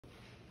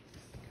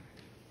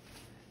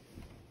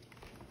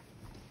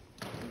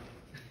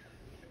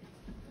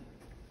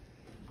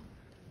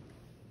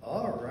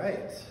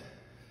right.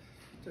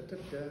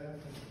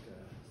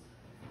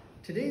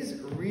 Today's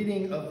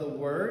reading of the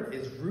word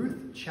is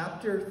Ruth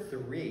chapter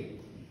 3.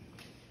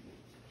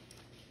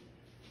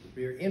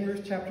 We are in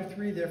Ruth chapter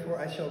 3, therefore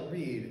I shall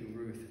read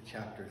Ruth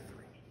chapter 3.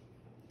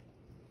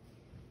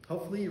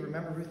 Hopefully you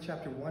remember Ruth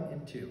chapter 1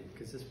 and 2,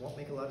 because this won't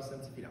make a lot of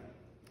sense if you don't.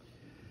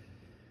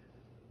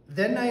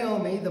 Then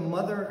Naomi,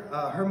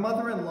 her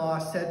mother-in-law,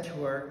 said to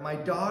her, "My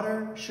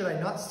daughter, should I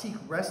not seek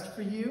rest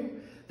for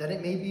you, that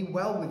it may be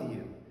well with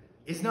you?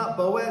 Is not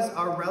Boaz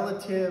our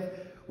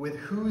relative, with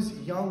whose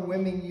young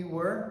women you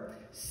were?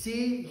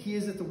 See, he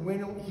is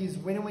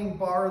winnowing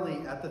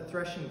barley at the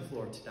threshing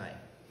floor tonight.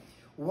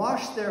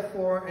 Wash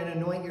therefore and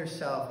anoint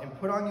yourself, and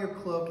put on your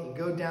cloak and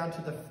go down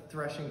to the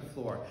threshing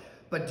floor.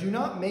 But do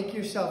not make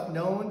yourself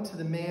known to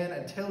the man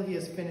until he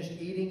has finished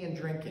eating and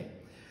drinking.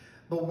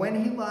 But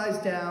when he lies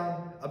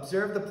down,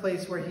 observe the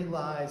place where he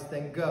lies,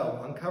 then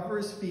go, uncover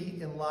his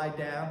feet and lie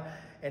down,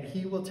 and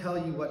he will tell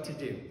you what to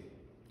do."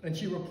 And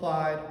she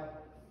replied,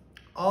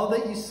 "All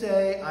that you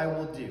say I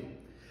will do."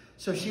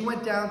 So she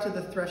went down to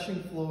the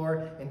threshing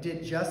floor and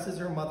did just as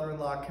her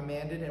mother-in-law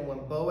commanded. And when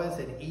Boaz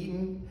had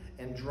eaten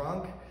and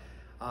drunk,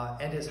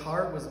 and his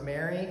heart was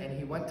merry, and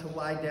he went to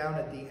lie down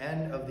at the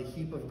end of the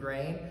heap of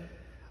grain,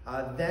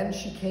 then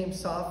she came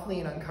softly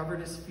and uncovered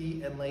his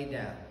feet and lay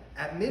down.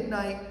 At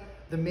midnight,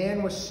 the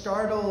man was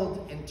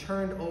startled and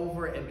turned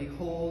over, and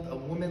behold, a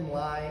woman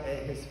lie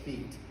at his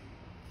feet.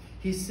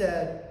 He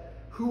said,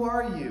 "Who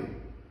are you?"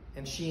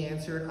 And she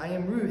answered, "I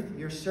am Ruth,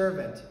 your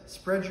servant.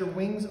 Spread your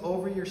wings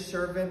over your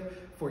servant,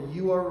 for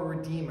you are a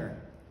redeemer."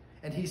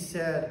 And he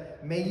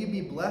said, "May you be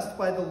blessed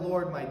by the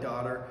Lord, my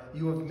daughter.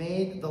 You have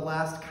made the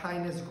last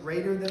kindness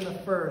greater than the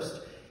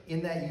first,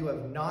 in that you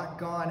have not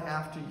gone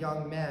after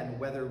young men,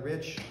 whether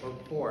rich or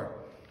poor.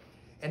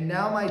 And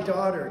now, my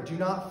daughter, do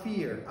not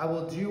fear. I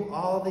will do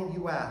all that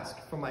you ask,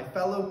 for my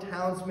fellow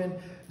townsmen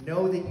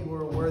know that you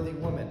are a worthy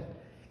woman.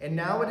 And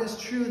now it is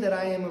true that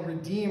I am a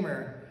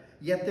redeemer,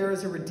 yet there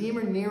is a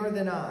redeemer nearer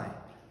than I.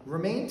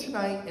 Remain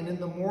tonight, and in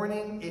the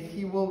morning, if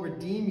he will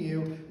redeem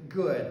you,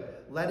 good.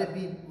 Let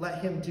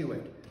him do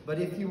it. But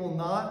if he will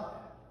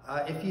not,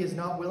 if he is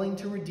not willing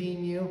to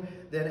redeem you,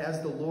 then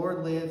as the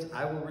Lord lives,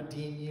 I will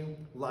redeem you.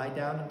 Lie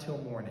down until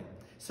morning."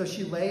 So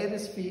she lay at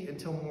his feet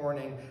until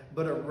morning,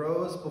 but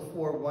arose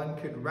before one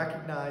could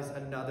recognize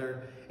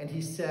another. And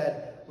he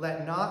said,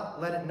 let it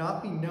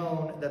not be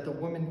known that the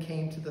woman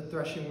came to the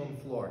threshing room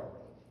floor.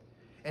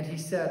 And he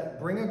said,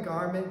 "Bring a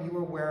garment you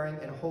are wearing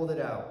and hold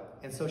it out."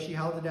 And so she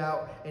held it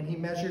out, and he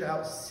measured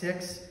out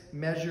 6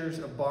 measures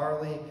of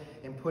barley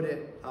and put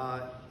it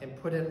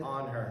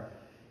on her.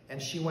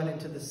 And she went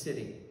into the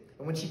city.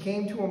 And when she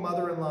came to her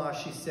mother-in-law,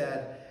 she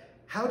said,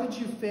 "How did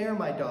you fare,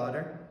 my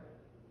daughter?"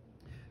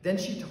 Then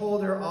she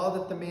told her all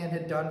that the man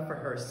had done for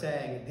her,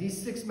 saying,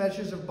 "These 6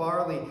 measures of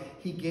barley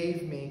he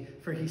gave me,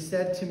 for he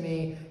said to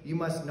me, 'You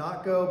must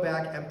not go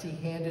back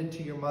empty-handed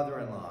to your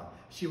mother-in-law.'"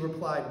 She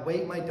replied,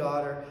 "Wait, my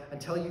daughter,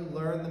 until you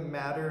learn the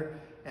matter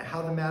and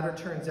how the matter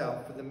turns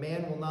out, for the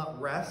man will not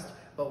rest,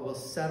 but will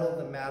settle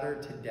the matter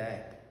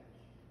today."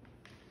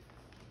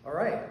 All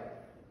right.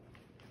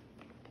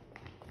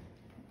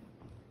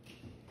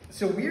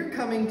 So we're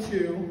coming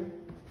to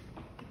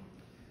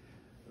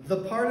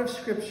the part of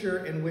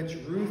Scripture in which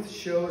Ruth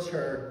shows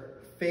her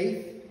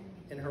faith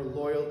and her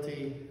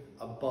loyalty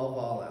above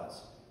all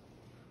else.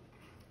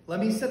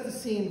 Let me set the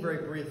scene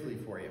very briefly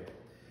for you.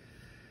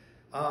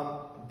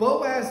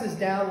 Boaz is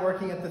down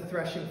working at the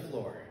threshing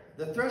floor.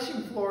 The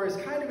threshing floor is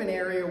kind of an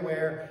area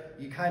where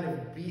you kind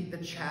of beat the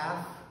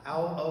chaff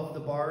out of the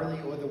barley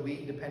or the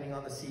wheat, depending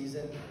on the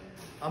season.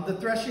 The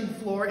threshing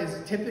floor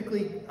is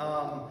typically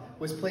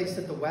was placed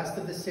at the west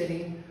of the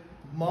city.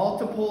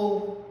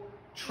 Multiple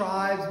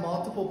tribes,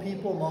 multiple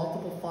people,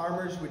 multiple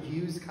farmers would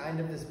use kind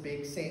of this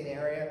big same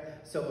area.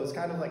 So it was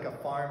kind of like a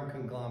farm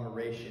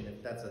conglomeration,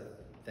 if that's a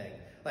thing.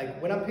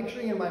 Like when I'm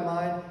picturing in my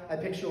mind, I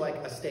picture like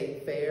a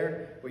state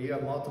fair where you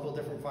have multiple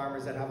different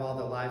farmers that have all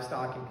the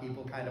livestock and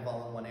people kind of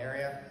all in one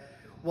area.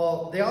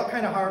 Well, they all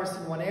kind of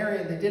harvested in one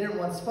area, and they did it in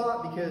one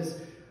spot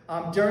because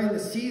during the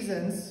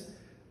seasons,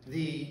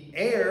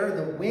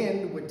 the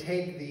wind would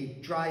take the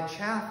dry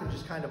chaff and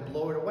just kind of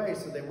blow it away,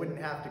 so they wouldn't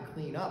have to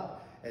clean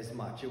up as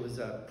much. It was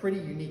a pretty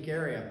unique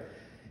area.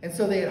 And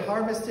so they had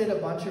harvested a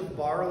bunch of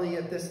barley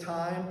at this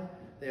time.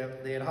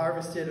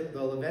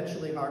 They'll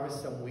eventually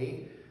harvest some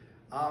wheat.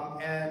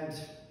 And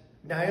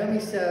Naomi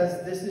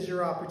says, this is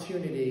your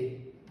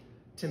opportunity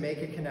to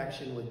make a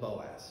connection with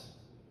Boaz.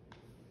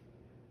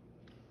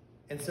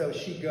 And so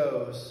she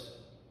goes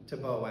to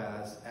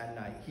Boaz at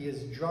night. He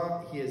is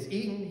drunk, he has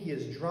eaten, he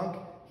is drunk,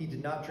 he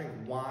did not drink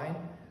wine.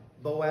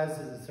 Boaz,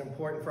 it's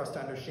important for us to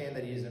understand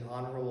that he is an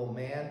honorable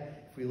man.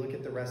 If we look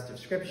at the rest of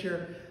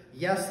Scripture,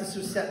 yes, this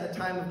was set in the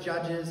time of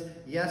Judges.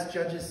 Yes,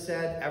 Judges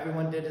said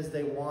everyone did as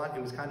they want.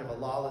 It was kind of a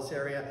lawless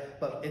area.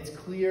 But it's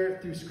clear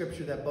through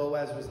Scripture that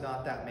Boaz was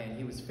not that man.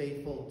 He was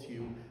faithful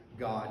to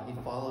God. He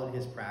followed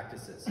his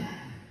practices.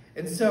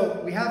 And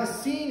so we have a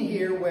scene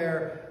here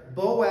where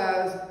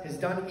Boaz has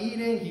done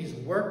eating. He's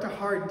worked a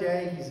hard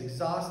day. He's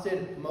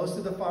exhausted. Most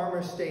of the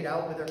farmers stayed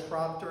out with their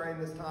crop during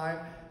this time.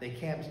 They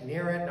camped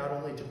near it, not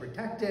only to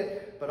protect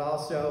it, but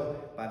also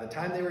by the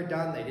time they were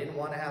done, they didn't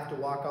want to have to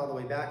walk all the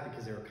way back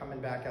because they were coming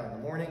back out in the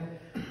morning.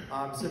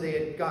 So they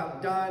had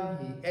gotten done.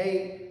 He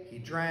ate, he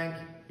drank,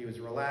 he was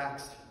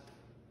relaxed.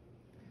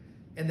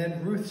 And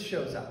then Ruth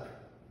shows up.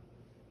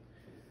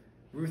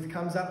 Ruth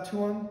comes up to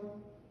him.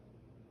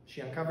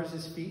 She uncovers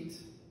his feet,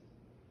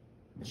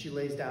 and she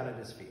lays down at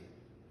his feet.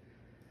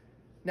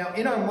 Now,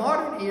 in our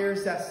modern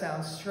ears, that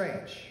sounds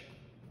strange.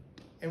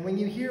 And when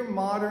you hear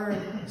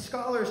modern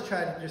scholars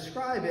try to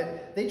describe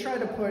it, they try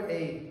to put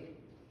a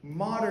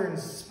modern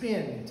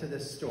spin to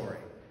this story.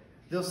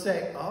 They'll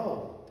say,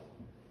 oh,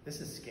 this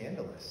is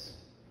scandalous.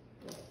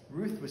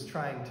 Ruth was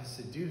trying to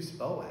seduce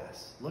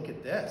Boaz. Look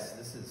at this.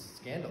 This is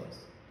scandalous.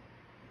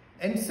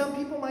 And some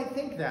people might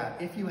think that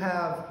if you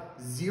have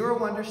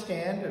zero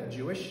understand of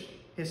Jewish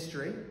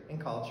history and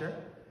culture,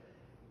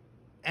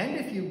 and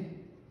if you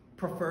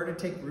prefer to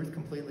take Ruth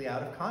completely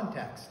out of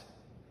context.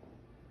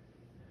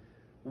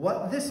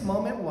 What this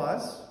moment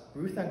was,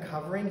 Ruth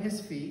uncovering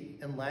his feet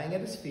and laying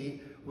at his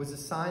feet, was a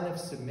sign of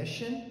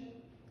submission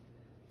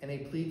and a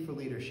plea for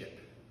leadership.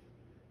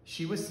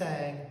 She was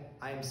saying,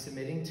 I am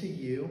submitting to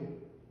you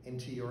and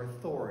to your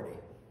authority.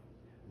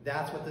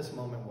 That's what this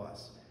moment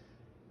was.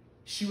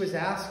 She was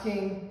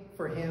asking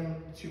for him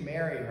to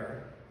marry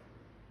her,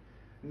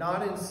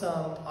 not in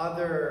some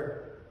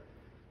other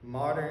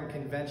modern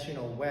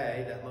conventional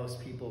way that most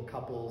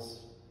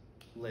couples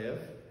live,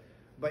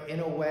 but in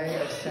a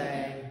way of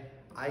saying,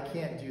 I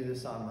can't do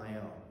this on my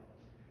own.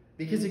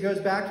 Because it goes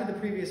back to the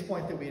previous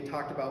point that we had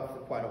talked about for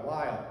quite a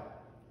while.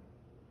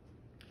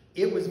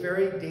 It was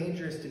very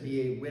dangerous to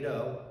be a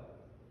widow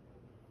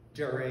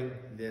during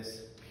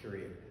this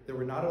period. There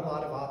were not a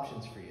lot of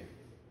options for you.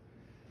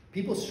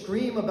 People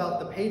scream about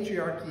the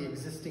patriarchy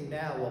existing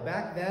now. Well,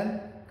 back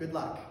then, good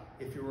luck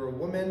if you were a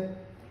woman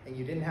and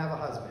you didn't have a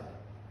husband.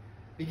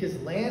 Because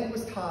land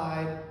was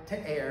tied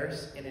to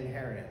heirs and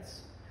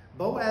inheritance.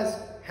 Boaz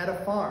had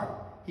a farm.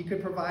 He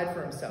could provide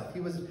for himself. He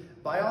was,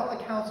 by all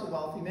accounts, a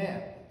wealthy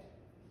man.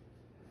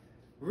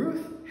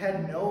 Ruth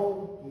had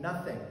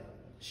nothing.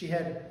 She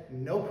had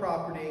no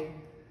property.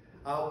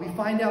 We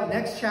find out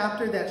next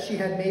chapter that she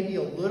had maybe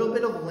a little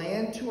bit of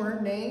land to her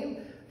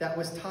name that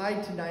was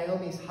tied to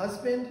Naomi's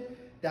husband.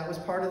 That was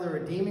part of the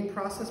redeeming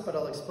process, but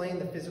I'll explain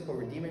the physical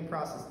redeeming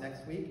process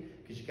next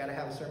week, because you got to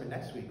have a sermon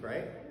next week,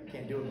 right? You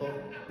can't do it both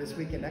this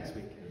week and next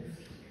week.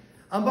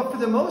 But for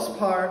the most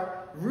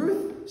part,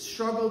 Ruth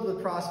struggled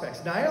with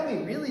prospects.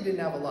 Naomi really didn't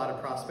have a lot of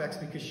prospects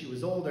because she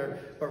was older,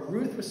 but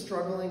Ruth was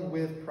struggling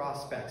with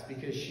prospects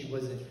because she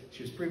was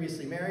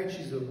previously married.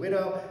 She's a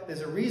widow.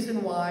 There's a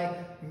reason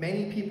why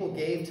many people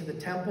gave to the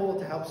temple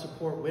to help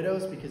support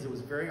widows, because it was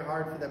very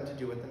hard for them to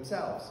do it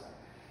themselves.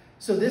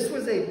 So this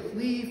was a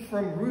plea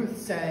from Ruth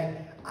saying,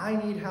 I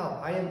need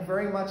help. I am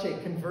very much a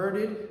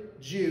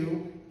converted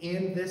Jew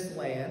in this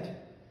land.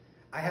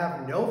 I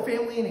have no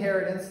family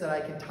inheritance that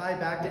I can tie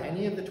back to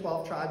any of the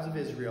 12 tribes of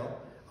Israel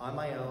on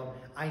my own.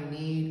 I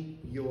need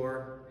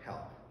your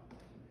help.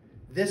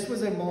 This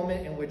was a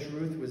moment in which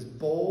Ruth was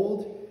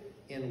bold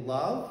in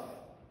love,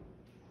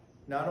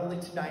 not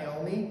only to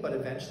Naomi, but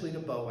eventually to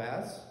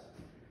Boaz.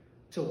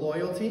 To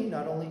loyalty,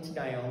 not only to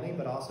Naomi,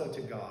 but also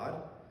to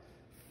God.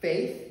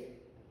 Faith,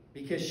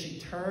 because she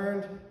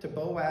turned to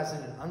Boaz in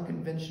an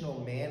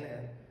unconventional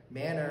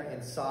manner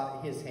and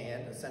sought his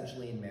hand,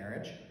 essentially in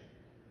marriage.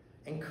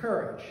 And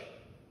courage,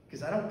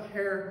 because I don't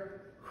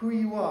care who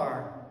you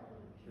are,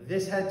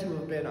 this had to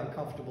have been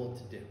uncomfortable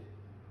to do.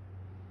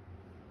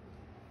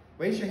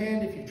 Raise your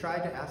hand if you've tried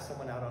to ask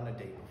someone out on a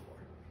date before.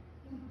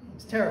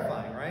 It's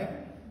terrifying, right?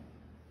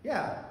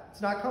 Yeah, it's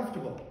not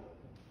comfortable.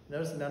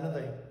 Notice none of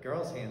the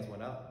girls' hands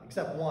went up,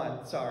 except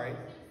one, sorry.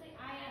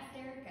 I asked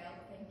Derek out,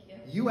 thank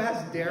you. You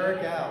asked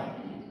Derek out.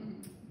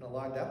 I'm gonna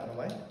log that one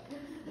away.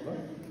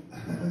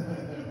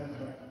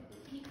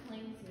 He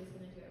claims he was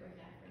going to do it right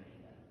after me,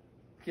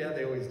 but... Yeah,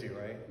 they always do,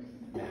 right?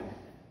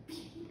 Yeah.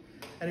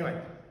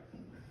 Anyway,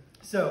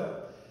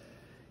 so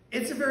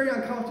it's a very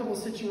uncomfortable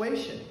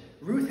situation.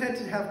 Ruth had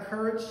to have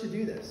courage to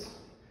do this.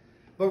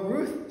 But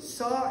Ruth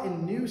saw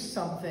and knew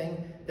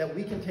something that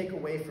we can take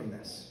away from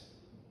this.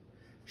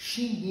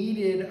 She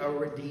needed a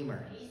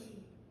redeemer.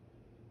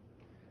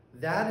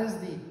 That is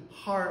the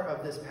heart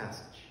of this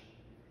passage.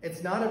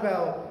 It's not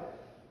about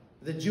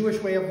the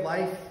Jewish way of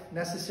life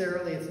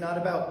necessarily. It's not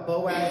about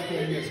Boaz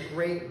being this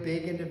great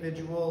big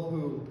individual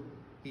who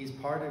he's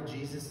part of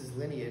Jesus'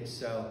 lineage,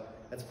 so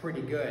that's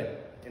pretty good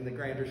in the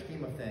grander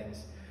scheme of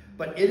things.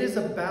 But it is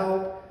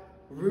about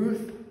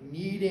Ruth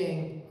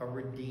needing a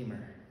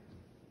redeemer.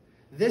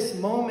 This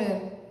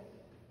moment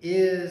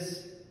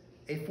is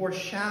a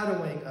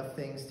foreshadowing of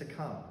things to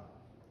come.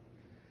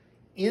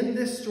 In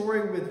this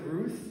story with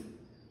Ruth,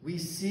 we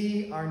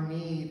see our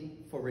need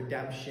for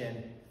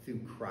redemption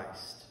through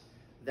Christ.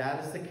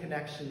 That is the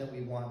connection that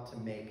we want to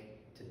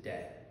make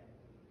today.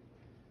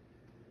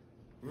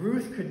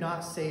 Ruth could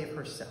not save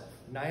herself.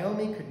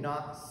 Naomi could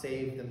not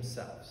save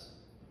themselves.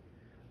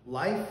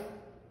 Life,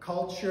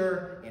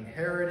 culture,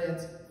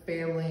 inheritance,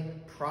 family,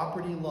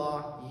 property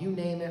law, you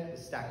name it,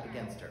 was stacked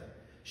against her.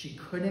 She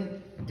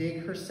couldn't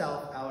dig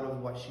herself out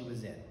of what she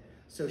was in.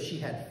 So she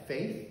had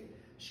faith,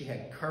 she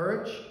had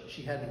courage,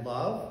 she had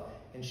love,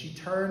 and she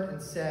turned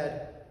and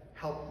said,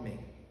 "Help me."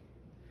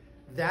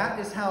 That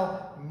is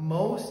how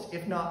most,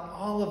 if not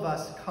all of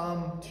us,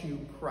 come to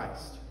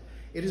Christ.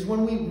 It is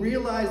when we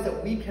realize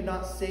that we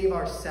cannot save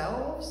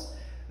ourselves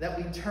that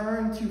we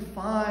turn to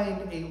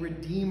find a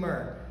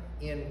Redeemer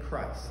in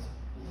Christ.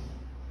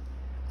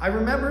 I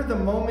remember the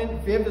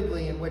moment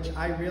vividly in which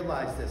I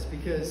realized this,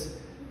 because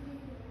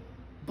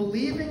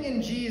believing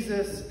in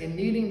Jesus and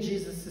needing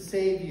Jesus to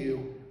save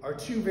you are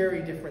two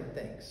very different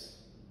things.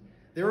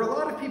 There are a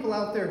lot of people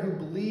out there who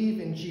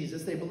believe in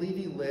Jesus. They believe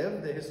he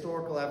lived. The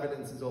historical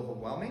evidence is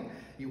overwhelming.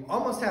 You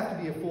almost have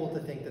to be a fool to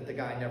think that the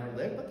guy never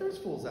lived, but there's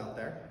fools out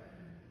there.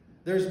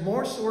 There's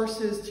more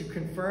sources to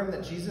confirm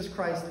that Jesus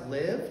Christ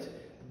lived,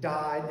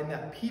 died, and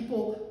that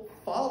people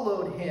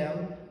followed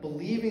him,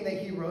 believing that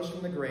he rose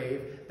from the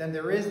grave, than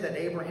there is that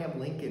Abraham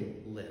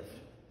Lincoln lived.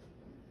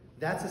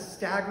 That's a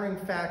staggering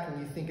fact when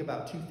you think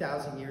about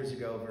 2,000 years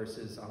ago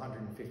versus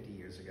 150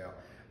 years ago.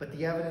 But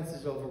the evidence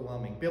is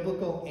overwhelming,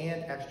 biblical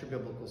and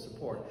extra-biblical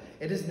support.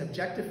 It is an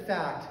objective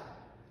fact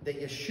that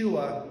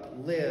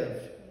Yeshua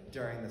lived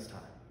during this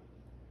time.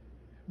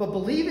 But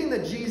believing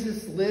that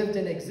Jesus lived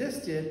and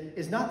existed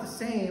is not the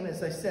same,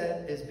 as I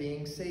said, as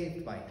being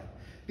saved by him.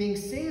 Being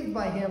saved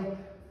by him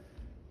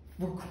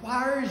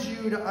requires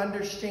you to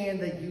understand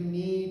that you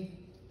need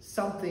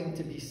something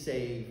to be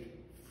saved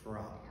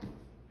from.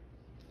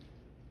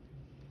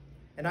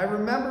 And I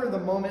remember the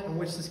moment in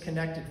which this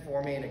connected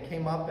for me, and it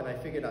came up, and I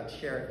figured I'd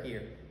share it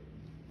here.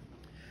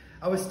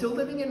 I was still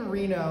living in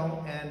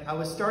Reno, and I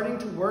was starting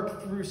to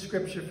work through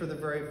Scripture for the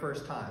very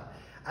first time.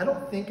 I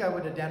don't think I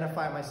would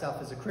identify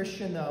myself as a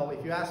Christian, though.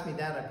 If you asked me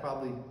then, I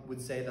probably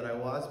would say that I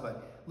was,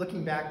 but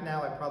looking back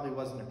now, I probably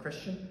wasn't a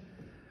Christian.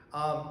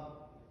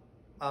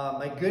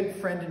 My good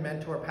friend and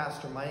mentor,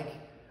 Pastor Mike,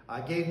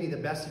 gave me the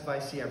best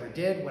advice he ever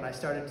did. When I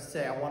started to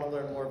say, I want to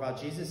learn more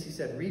about Jesus, he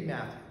said, read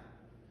Matthew.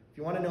 If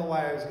you want to know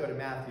why I always go to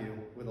Matthew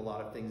with a lot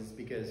of things, it's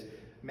because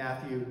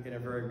Matthew, in a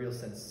very real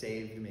sense,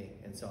 saved me,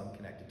 and so I'm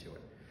connected to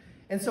it.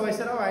 And so I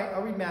said, all right,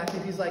 I'll read Matthew.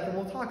 He's like, and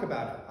we'll talk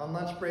about it. On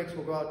lunch breaks,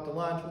 we'll go out to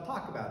lunch, we'll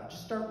talk about it.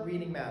 Just start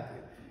reading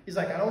Matthew. He's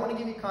like, I don't want to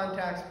give you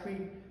context,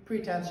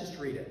 pretense, just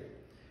read it.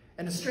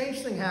 And a strange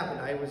thing happened.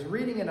 I was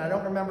reading it, and I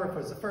don't remember if it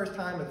was the first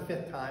time or the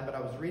fifth time, but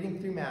I was reading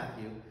through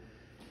Matthew.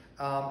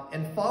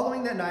 And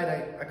following that night,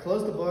 I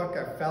closed the book,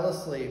 I fell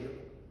asleep,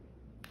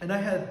 and I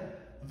had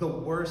the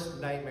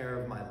worst nightmare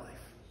of my life.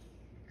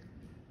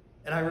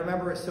 And I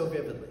remember it so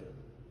vividly.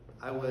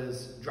 I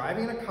was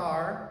driving in a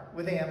car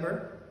with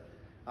Amber.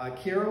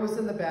 Kira was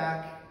in the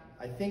back.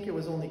 I think it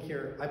was only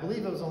Kira. I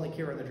believe it was only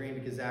Kira in the dream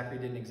because Zachary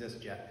didn't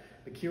exist yet.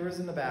 But Kira was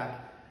in the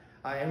back.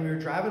 And we were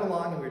driving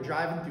along, and we were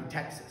driving through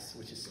Texas,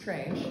 which is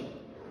strange.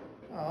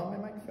 Oh, my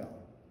mic fell.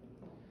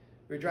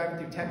 We were driving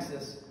through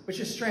Texas, which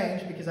is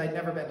strange because I'd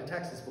never been to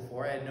Texas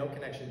before. I had no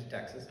connection to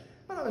Texas,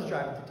 but I was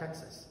driving through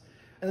Texas.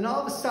 And then all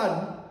of a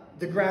sudden,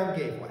 the ground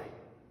gave way.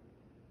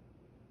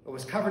 It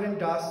was covered in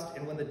dust,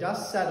 and when the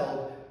dust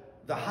settled,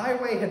 the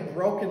highway had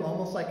broken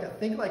almost like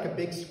like a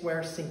big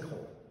square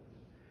sinkhole.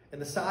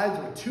 And the sides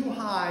were too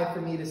high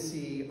for me to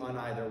see on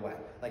either way.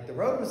 Like the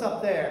road was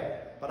up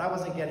there, but I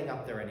wasn't getting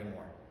up there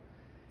anymore.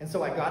 And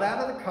so I got out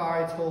of the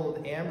car, I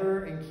told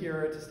Amber and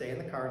Kira to stay in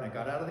the car, and I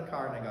got out of the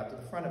car and I got to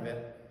the front of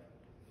it.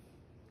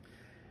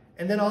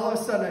 And then all of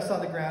a sudden I saw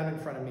the ground in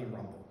front of me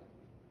rumble.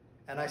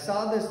 And I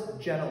saw this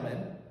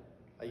gentleman,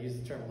 I use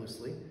the term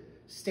loosely,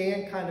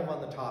 stand kind of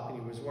on the top,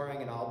 and he was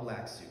wearing an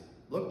all-black suit.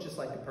 Looked just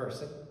like a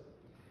person.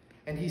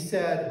 And he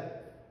said,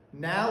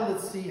 now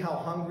let's see how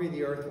hungry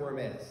the earthworm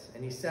is.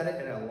 And he said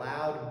it in a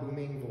loud,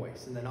 booming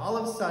voice. And then all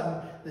of a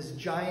sudden, this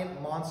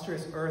giant,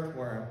 monstrous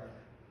earthworm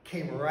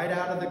came right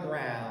out of the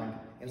ground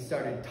and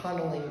started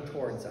tunneling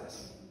towards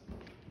us.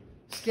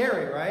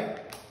 Scary, right?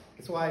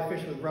 That's why I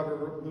fish with rubber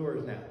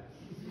lures now.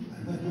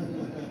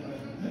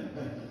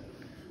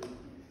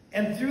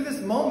 And through this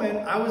moment,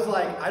 I was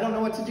like, I don't know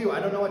what to do. I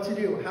don't know what to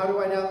do. How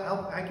do I now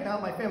help? I can help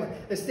my family.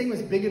 This thing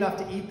was big enough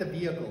to eat the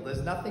vehicle.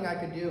 There's nothing I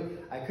could do.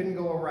 I couldn't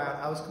go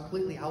around. I was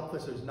completely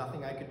helpless. There's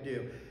nothing I could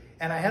do.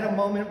 And I had a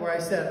moment where I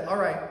said, all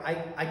right,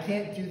 I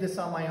can't do this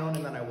on my own.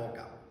 And then I woke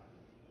up.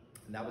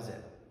 And that was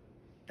it.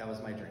 That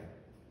was my dream.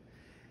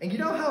 And you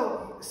know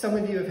how some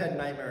of you have had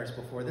nightmares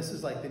before? This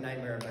is like the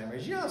nightmare of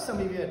nightmares. You know how some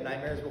of you had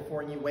nightmares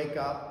before and you wake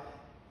up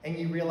and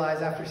you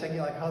realize after a second,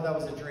 you're like, oh, that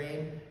was a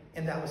dream.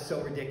 And that was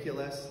so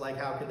ridiculous. Like,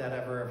 how could that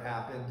ever have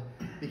happened?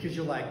 Because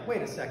you're like,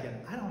 wait a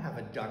second, I don't have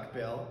a duck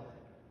bill.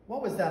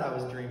 What was that I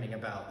was dreaming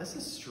about? This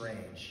is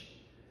strange.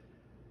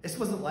 This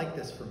wasn't like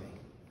this for me.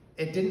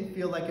 It didn't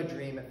feel like a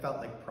dream. It felt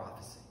like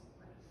prophecy.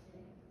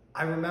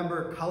 I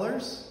remember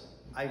colors.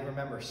 I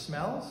remember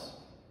smells.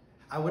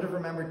 I would have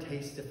remembered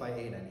taste if I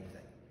ate anything.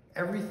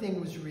 Everything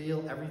was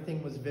real.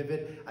 Everything was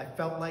vivid. I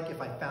felt like if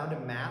I found a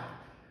map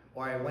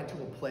or I went to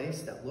a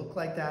place that looked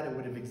like that, it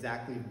would have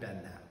exactly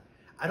been that.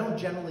 I don't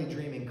generally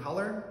dream in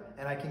color,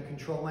 and I can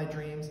control my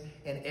dreams,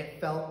 and it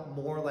felt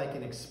more like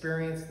an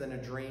experience than a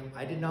dream.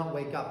 I did not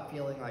wake up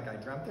feeling like I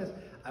dreamt this.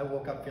 I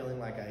woke up feeling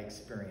like I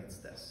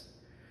experienced this.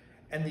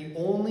 And the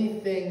only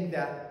thing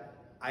that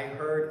I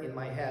heard in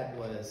my head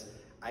was,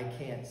 I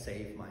can't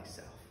save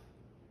myself.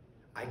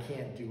 I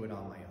can't do it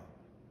on my own.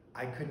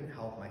 I couldn't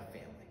help my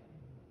family.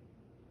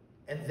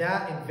 And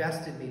that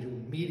invested me to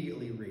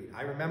immediately read.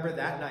 I remember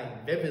that night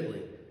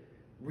vividly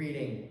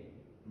reading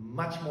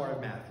much more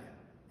of Matthew.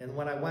 And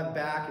when I went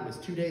back, it was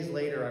 2 days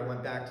later, I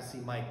went back to see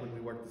Mike when we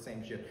worked the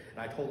same shift. And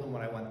I told him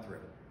what I went through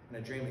in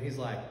a dream. And he's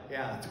like,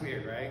 yeah, it's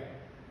weird, right?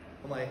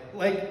 I'm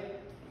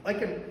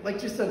like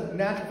just a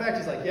natural fact.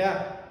 He's like,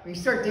 yeah, when you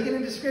start digging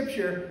into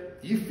scripture,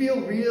 you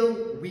feel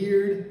real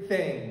weird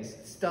things.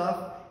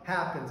 Stuff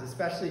happens,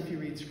 especially if you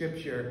read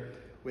scripture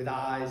with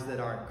eyes that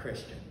aren't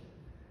Christian.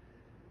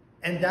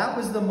 And that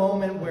was the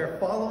moment where,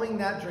 following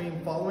that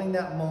dream, following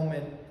that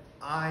moment,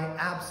 I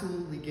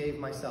absolutely gave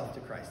myself to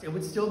Christ. It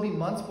would still be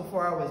months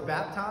before I was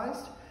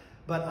baptized,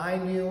 but I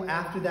knew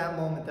after that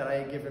moment that I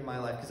had given my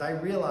life, because I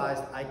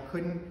realized I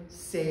couldn't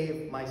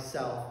save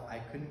myself. I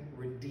couldn't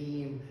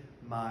redeem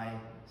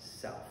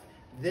myself.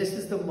 This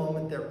is the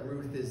moment that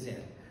Ruth is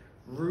in.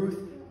 Ruth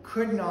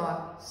could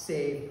not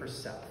save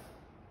herself.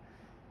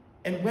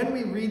 And when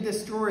we read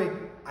this story,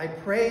 I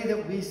pray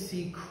that we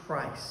see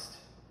Christ,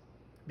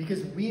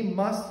 because we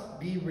must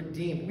be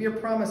redeemed. We are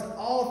promised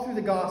all through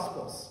the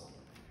Gospels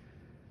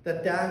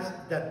that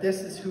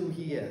this is who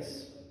he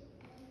is.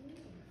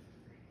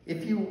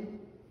 If you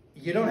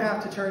don't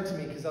have to turn to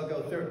me, because I'll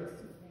go through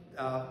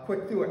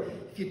quick through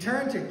it. If you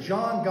turn to the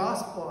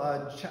Gospel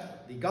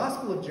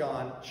of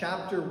John,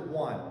 chapter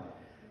 1,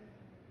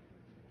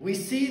 we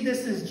see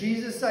this as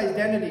Jesus'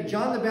 identity.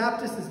 John the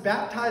Baptist is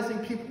baptizing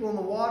people in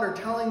the water,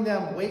 telling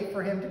them, wait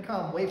for him to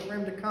come, wait for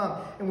him to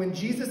come. And when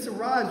Jesus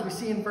arrives, we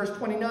see in verse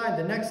 29,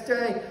 the next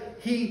day,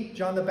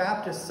 John the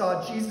Baptist,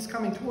 saw Jesus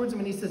coming towards him,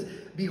 and he says,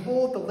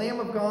 behold, the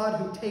Lamb of God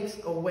who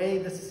takes away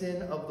the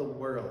sin of the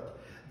world.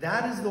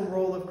 That is the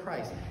role of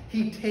Christ.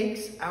 He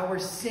takes our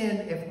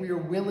sin if we are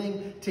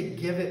willing to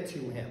give it to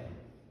him.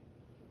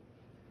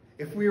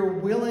 If we are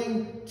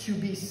willing to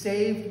be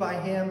saved by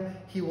him,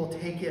 he will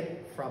take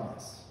it from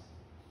us.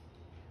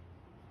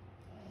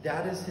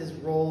 That is his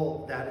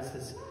role. That is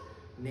his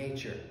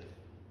nature.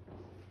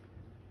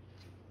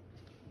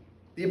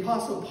 The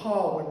Apostle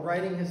Paul, when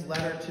writing his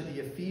letter to the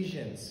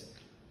Ephesians,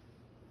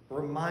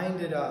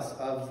 reminded us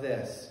of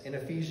this. In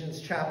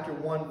Ephesians chapter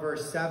 1,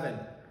 verse 7,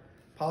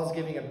 Paul's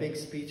giving a big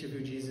speech of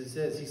who Jesus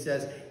is. He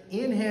says,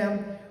 in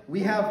him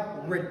we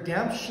have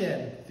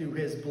redemption through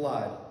his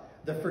blood,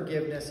 the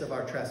forgiveness of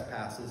our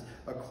trespasses,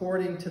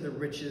 according to the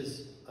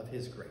riches of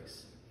his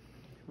grace.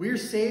 We are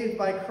saved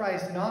by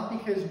Christ not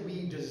because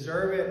we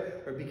deserve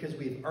it or because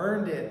we've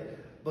earned it,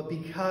 but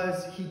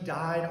because he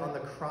died on the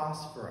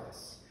cross for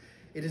us.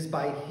 It is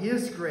by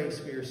his grace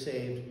we are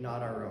saved,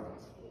 not our own.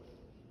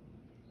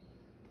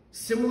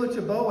 Similar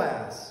to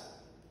Boaz,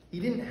 he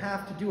didn't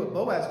have to do it.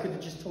 Boaz could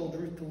have just told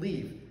Ruth to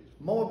leave.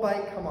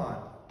 Moabite, come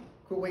on.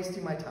 Quit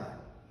wasting my time.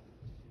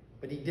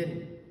 But he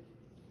didn't.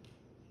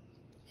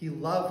 He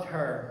loved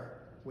her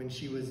when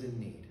she was in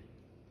need.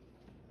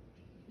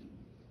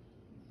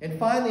 And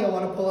finally, I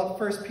want to pull up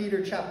 1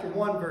 Peter chapter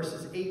 1,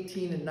 verses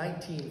 18 and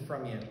 19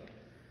 from you.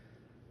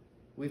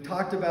 We've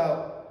talked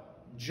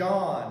about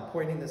John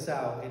pointing this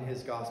out in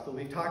his gospel.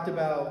 We've talked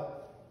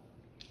about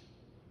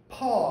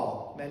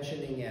Paul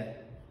mentioning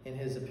it in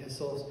his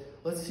epistles.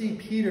 Let's see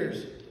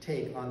Peter's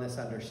take on this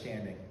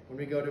understanding. When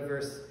we go to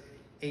verse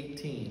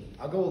 18,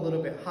 I'll go a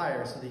little bit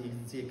higher so that you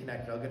can see it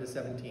connected. I'll go to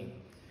 17.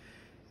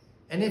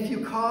 And if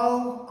you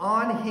call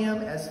on him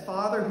as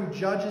Father who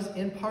judges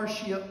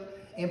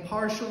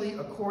impartially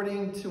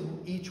according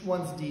to each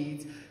one's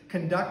deeds,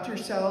 conduct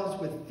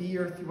yourselves with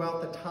fear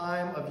throughout the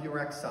time of your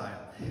exile,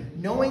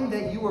 knowing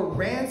that you were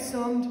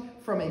ransomed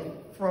from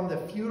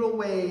the futile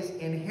ways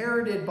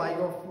inherited by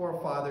your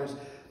forefathers,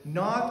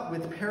 not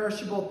with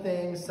perishable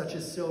things such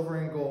as silver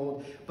and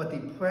gold, but the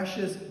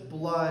precious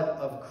blood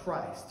of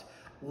Christ,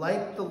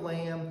 like the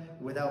Lamb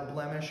without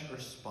blemish or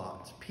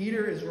spot.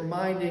 Peter is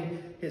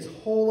reminding his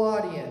whole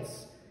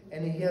audience,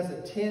 and he has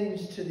a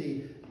tinge to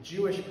the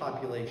Jewish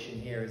population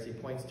here as he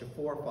points to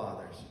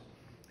forefathers.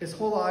 His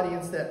whole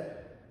audience,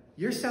 that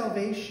your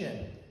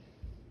salvation,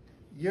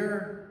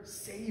 your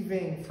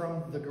saving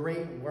from the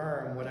great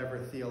worm, whatever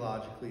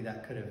theologically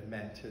that could have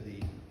meant to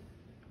the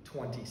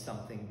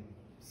 20-something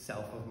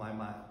self of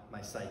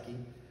my psyche,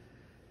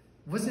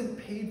 wasn't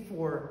paid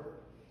for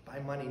by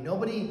money.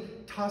 Nobody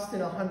tossed in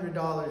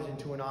 $100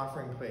 into an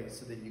offering plate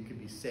so that you could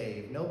be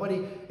saved.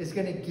 Nobody is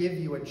going to give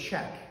you a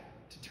check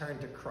to turn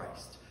to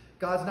Christ.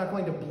 God's not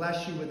going to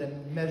bless you with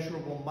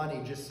immeasurable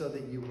money just so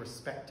that you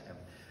respect him.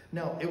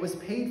 No, it was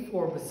paid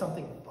for with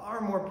something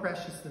far more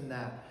precious than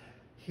that,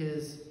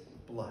 his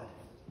blood.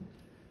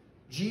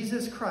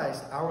 Jesus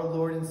Christ, our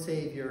Lord and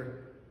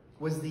Savior,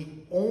 was the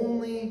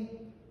only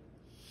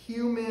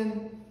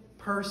human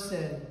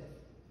person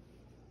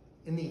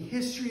in the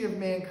history of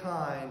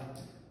mankind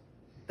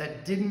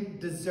that didn't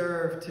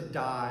deserve to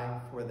die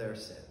for their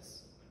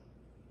sins.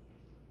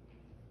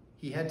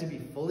 He had to be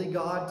fully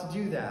God to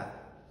do that.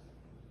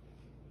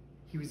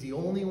 He was the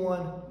only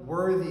one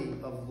worthy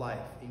of life,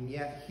 and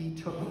yet he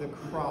took the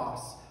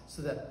cross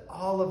so that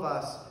all of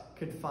us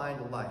could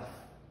find life.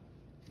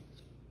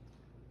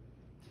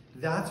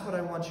 That's what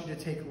I want you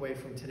to take away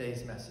from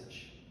today's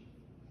message.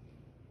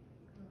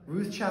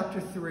 Ruth chapter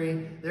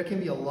 3, there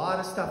can be a lot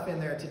of stuff in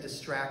there to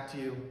distract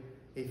you.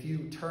 If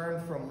you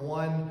turn from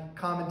one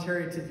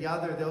commentary to the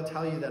other, they'll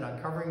tell you that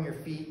uncovering your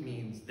feet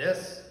means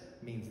this,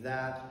 means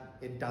that.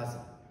 It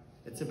doesn't.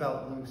 It's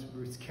about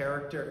Ruth's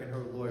character and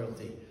her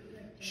loyalty.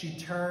 She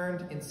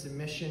turned in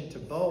submission to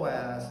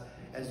Boaz,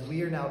 as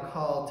we are now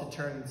called to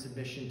turn in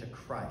submission to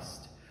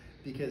Christ.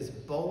 Because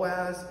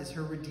Boaz is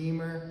her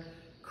Redeemer,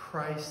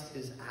 Christ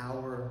is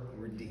our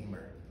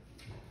Redeemer.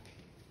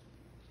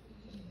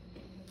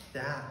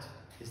 That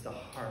is the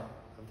heart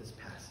of this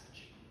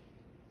passage.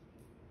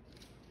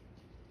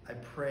 I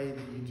pray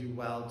that you do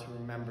well to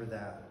remember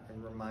that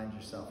and remind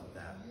yourself of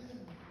that.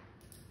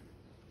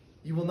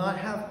 You will not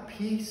have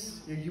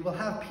peace. You will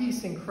have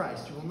peace in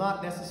Christ. You will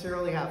not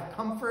necessarily have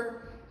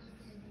comfort.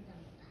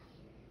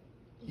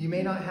 You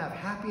may not have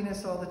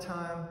happiness all the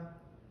time,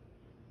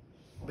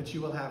 but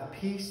you will have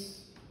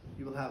peace,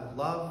 you will have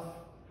love,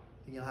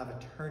 and you'll have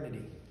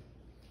eternity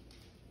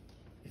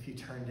if you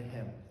turn to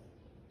him.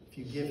 If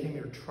you give him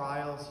your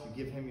trials,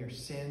 you give him your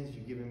sins,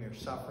 you give him your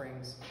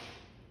sufferings,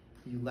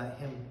 you let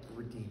him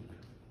redeem you.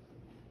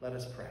 Let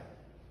us pray.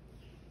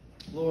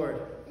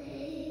 Lord,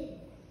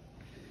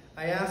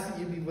 I ask that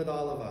you be with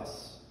all of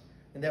us,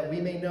 and that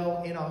we may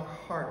know in our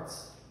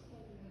hearts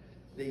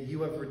that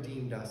you have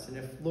redeemed us. And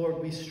if,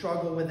 Lord, we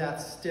struggle with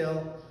that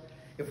still,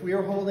 if we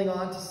are holding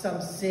on to some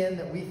sin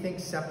that we think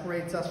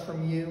separates us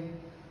from you,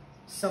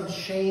 some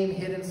shame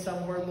hidden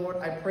somewhere, Lord,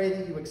 I pray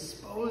that you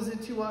expose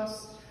it to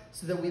us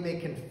so that we may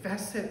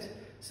confess it,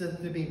 so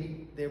that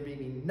there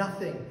be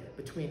nothing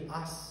between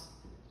us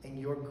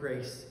and your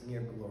grace and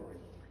your glory, Lord.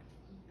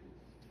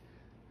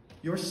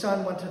 Your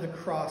Son went to the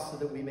cross so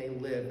that we may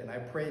live, and I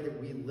pray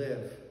that we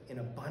live in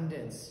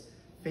abundance,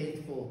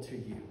 faithful to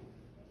you.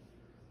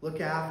 Look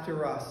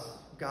after us,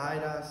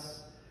 guide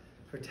us,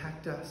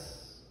 protect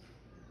us.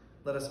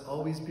 Let us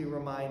always be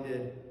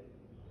reminded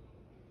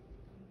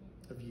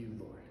of you,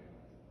 Lord.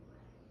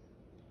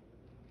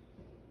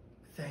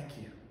 Thank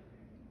you.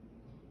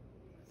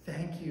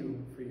 Thank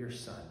you for your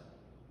Son.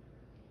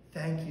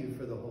 Thank you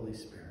for the Holy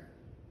Spirit.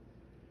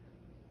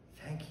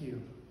 Thank you